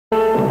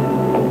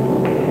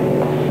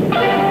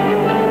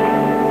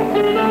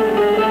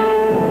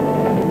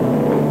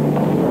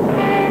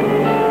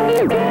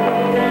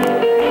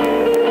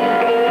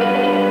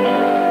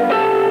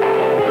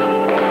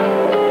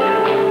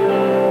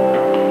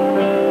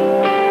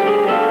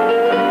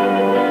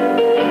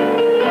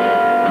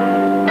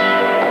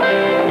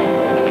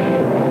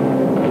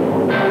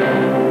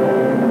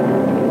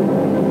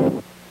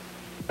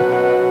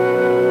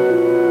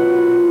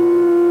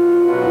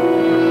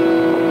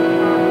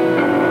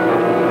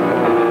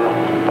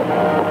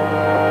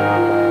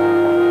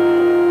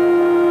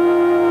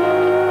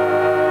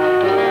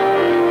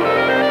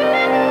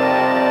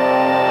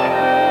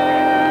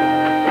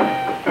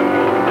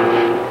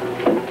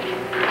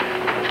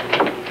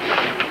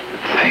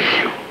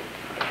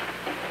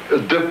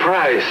The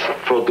price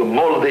for the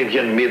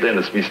Moldavian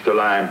middens, Mr.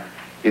 Lime,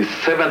 is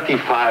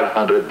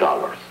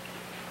 $7,500.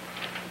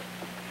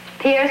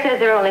 Pierre says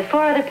there are only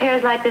 4 other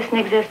pairs like this in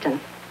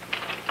existence.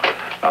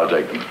 I'll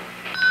take them.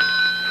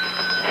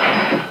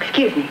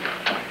 Excuse me.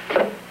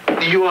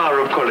 You are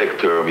a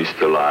collector,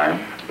 Mr.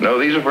 Lime. No,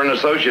 these are for an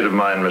associate of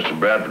mine, Mr.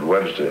 Bradford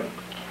Webster.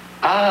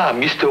 Ah,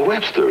 Mr.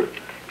 Webster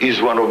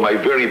is one of my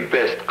very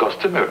best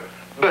customers.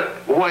 But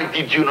why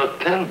did you not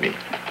tell me?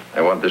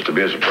 I want this to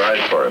be a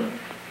surprise for him.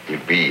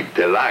 He'd be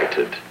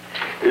delighted.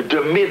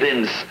 The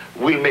middens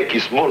will make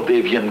his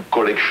Moldavian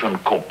collection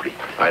complete.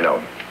 I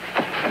know.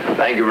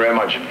 Thank you very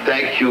much.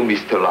 Thank you,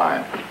 Mr.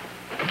 Lyon.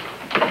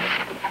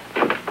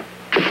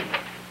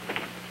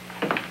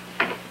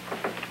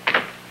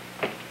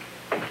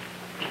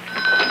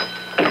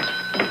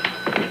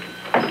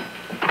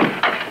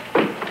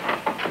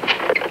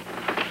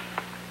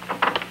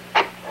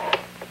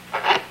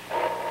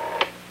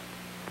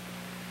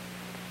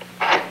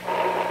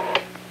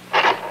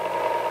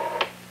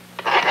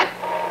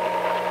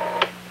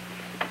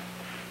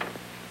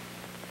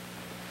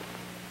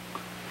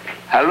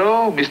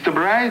 Hello, Mr.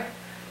 Bright.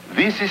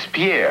 This is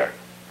Pierre.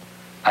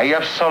 I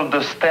have sold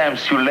the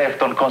stamps you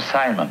left on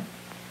consignment.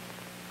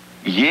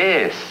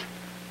 Yes,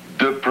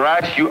 the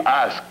price you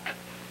asked.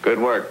 Good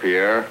work,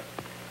 Pierre.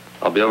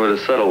 I'll be able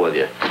to settle with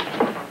you.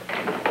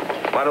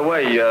 By the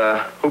way,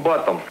 who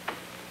bought them?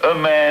 A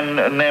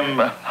man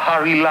named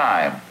Harry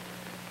Lime.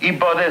 He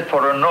bought it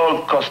for an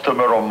old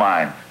customer of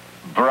mine,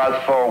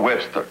 Bradford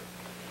Webster.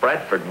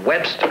 Bradford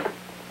Webster?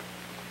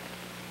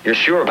 You're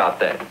sure about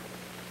that?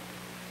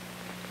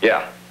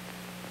 Yeah.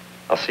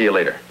 I'll see you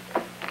later.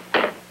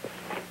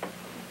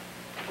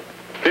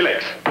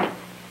 Felix,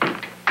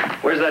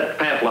 where's that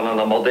pamphlet on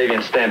the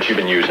Moldavian stamps you've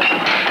been using?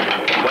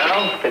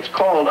 Well, it's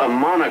called a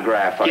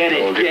monograph, I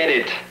told you. Get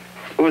it.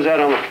 Who was that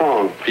on the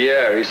phone?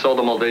 Pierre, he sold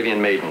the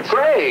Moldavian maidens.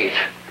 Great!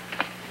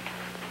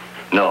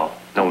 No,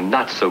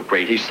 not so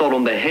great. He sold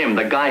them to him,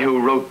 the guy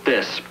who wrote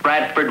this,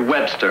 Bradford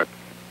Webster.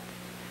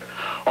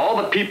 All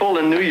the people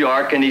in New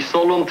York, and he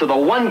sold them to the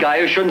one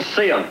guy who shouldn't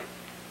see them.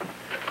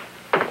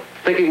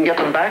 Think you can get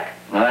them back?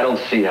 I don't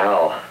see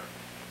how.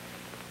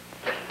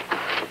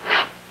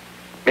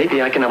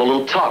 Maybe I can have a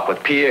little talk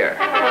with Pierre.